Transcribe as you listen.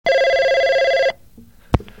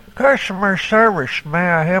Customer service, may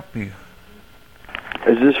I help you?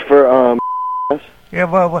 Is this for, Yeah,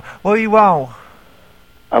 what do you want?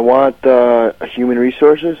 I want, human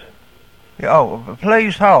resources? Yeah, oh,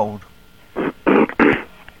 please hold.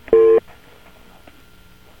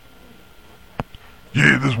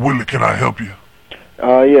 Yeah, this is Willie. Can I help you?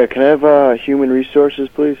 Yeah, can I have, human resources,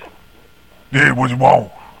 please? Yeah, what you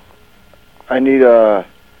want? I need, I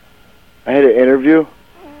had an interview.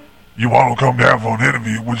 You want to come down for an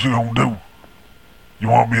interview? What you gonna do? You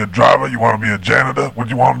want to be a driver? You want to be a janitor? What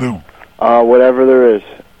you want to do? Whatever there is.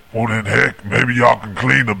 Well then, heck, maybe y'all can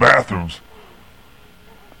clean the bathrooms.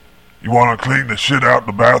 You want to clean the shit out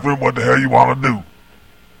the bathroom? What the hell you want to do?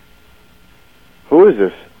 Who is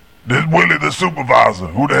this? This Willie, the supervisor.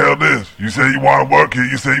 Who the hell this? You say you want to work here.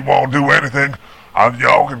 You say you want to do anything.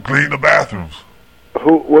 Y'all can clean the bathrooms.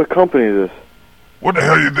 What company is this? What the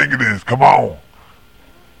hell you think it is? Come on.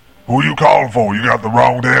 Who you calling for? You got the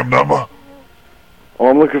wrong damn number? Oh,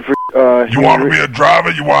 I'm looking for, You want to be a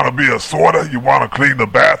driver? You want to be a sorter? You want to clean the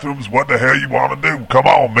bathrooms? What the hell you want to do? Come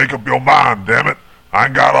on, make up your mind, damn it. I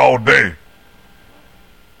ain't got all day.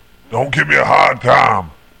 Don't give me a hard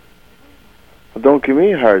time. Don't give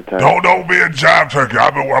me a hard time. Don't be a job turkey.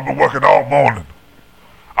 I've been working all morning.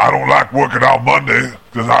 I don't like working out Monday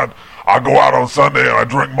because I go out on Sunday and I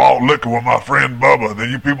drink malt liquor with my friend Bubba. Then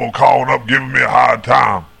you people calling up giving me a hard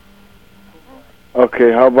time.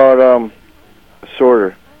 Okay, how about, a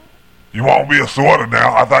sorter? You won't be a sorter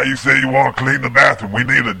now. I thought you said you want to clean the bathroom. We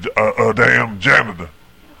need a damn janitor.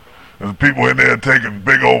 There's people in there taking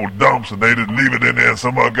big old dumps and they just leave it in there and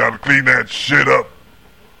somebody got to clean that shit up.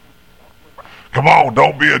 Come on,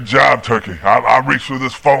 don't be a job turkey. I reach through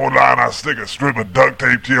this phone line, I stick a strip of duct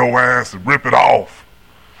tape to your ass and rip it off.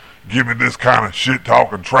 Give me this kind of shit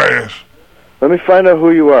talking trash. Let me find out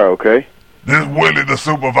who you are, okay? This is Willie the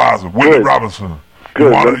supervisor, Willie Robinson.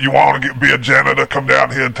 Good. You want to be a janitor? Come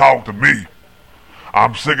down here and talk to me.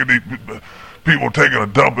 I'm sick of these people taking a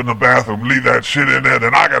dump in the bathroom, leave that shit in there,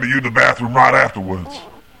 then I got to use the bathroom right afterwards.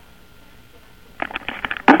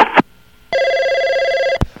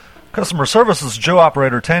 Customer services, Joe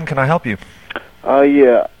Operator 10. Can I help you?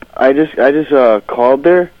 Yeah. I just called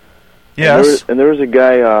there. Yes. And there was a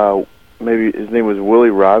guy, maybe his name was Willie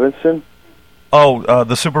Robinson. Oh,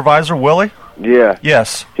 the supervisor, Willie? Yeah.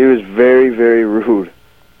 Yes. He was very, very rude.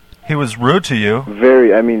 He was rude to you?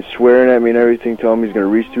 Very. I mean, swearing at me and everything, telling me he's going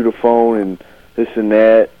to reach through the phone and this and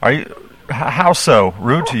that. Are you? How so?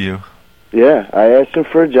 Rude to you? Yeah. I asked him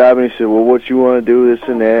for a job, and he said, well, what you want to do, this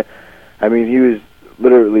and that. I mean, he was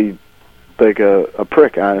literally like a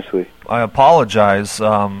prick, honestly. I apologize.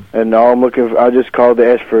 And now I'm looking for, I just called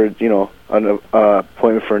to ask for, an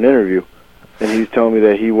appointment for an interview. And he's telling me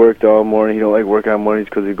that he worked all morning. He don't like work on mornings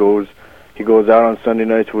because he goes out on Sunday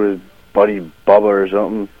nights with his buddy Bubba or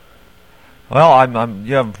something. Well,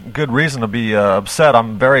 you have good reason to be upset.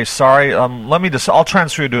 I'm very sorry. I'll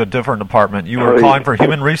transfer you to a different department. You were calling for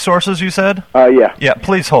human resources, you said? Yeah. Yeah,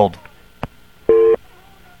 please hold.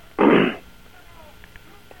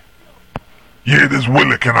 Yeah, this is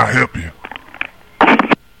Willie. Can I help you?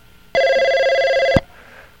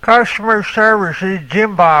 Customer service is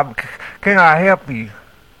Jim Bob. Can I help you?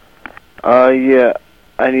 Yeah.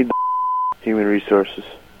 I need human resources.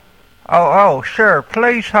 Oh, sure.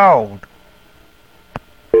 Please hold.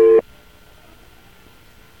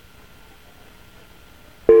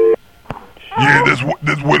 Yeah,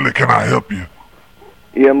 this Willie. Can I help you?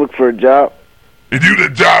 Yeah, I'm looking for a job. Is you the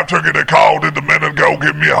job turkey that called in a minute ago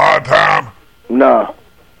giving me a hard time? Nah.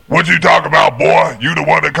 What you talk about, boy? You the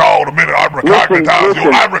one that called a minute. I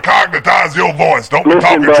recognize your voice. Don't be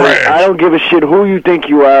talking trash. I don't give a shit who you think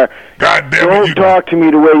you are. God damn it. Don't talk to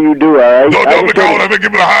me the way you do, all right? Don't be calling him and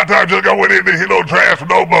give me a hard time. Just go in there and hit no trash for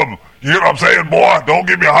no bubble. You hear what I'm saying, boy? Don't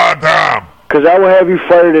give me a hard time. Because I will have you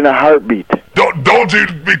fired in a heartbeat. Don't you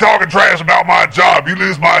be talking trash about my job. You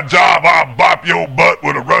lose my job, I'll bop your butt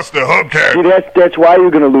with a rusty hubcap. See, that's why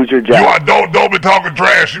you're going to lose your job. Don't be talking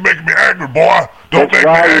trash. You making me angry, boy. Don't make me angry. That's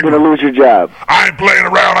why you're going to lose your job. I ain't playing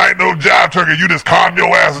around. I ain't no job turkey. You just calm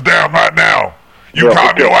your ass down right now.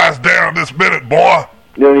 Calm your ass down this minute, boy.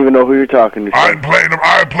 You don't even know who you're talking to. I ain't playing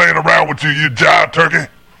around with you job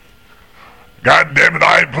turkey. God damn it,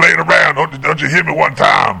 I ain't playing around. Don't you hear me one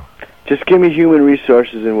time? Just give me human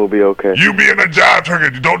resources and we'll be okay. You being a job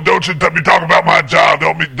turkey, don't you be talking about my job.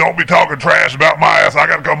 Don't be talking trash about my ass. I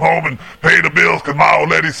gotta come home and pay the bills because my old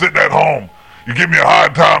lady's sitting at home. You give me a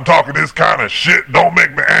hard time talking this kind of shit. Don't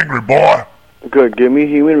make me angry, boy. Good. Give me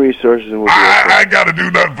human resources and we'll be okay. I ain't gotta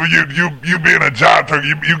do nothing for you. You being a job turkey,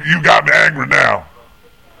 you got me angry now.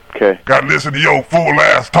 Okay. Gotta listen to your fool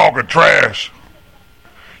ass talking trash.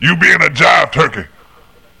 You being a job turkey.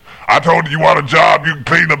 I told you want a job, you can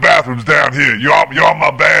clean the bathrooms down here. You're on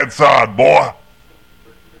my bad side, boy.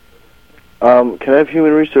 Can I have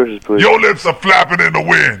human resources, please? Your lips are flapping in the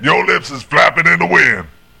wind. Your lips is flapping in the wind.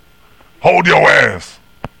 Hold your ass.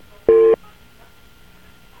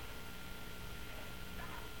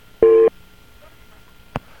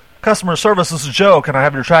 Customer service, this is Joe. Can I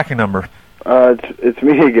have your tracking number? It's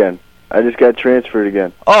me again. I just got transferred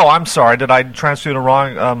again. Oh, I'm sorry. Did I transfer you to the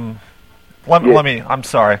wrong? Let me. I'm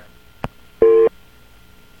sorry.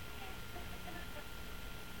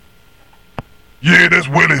 Yeah, that's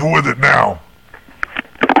Willie. Who is it now?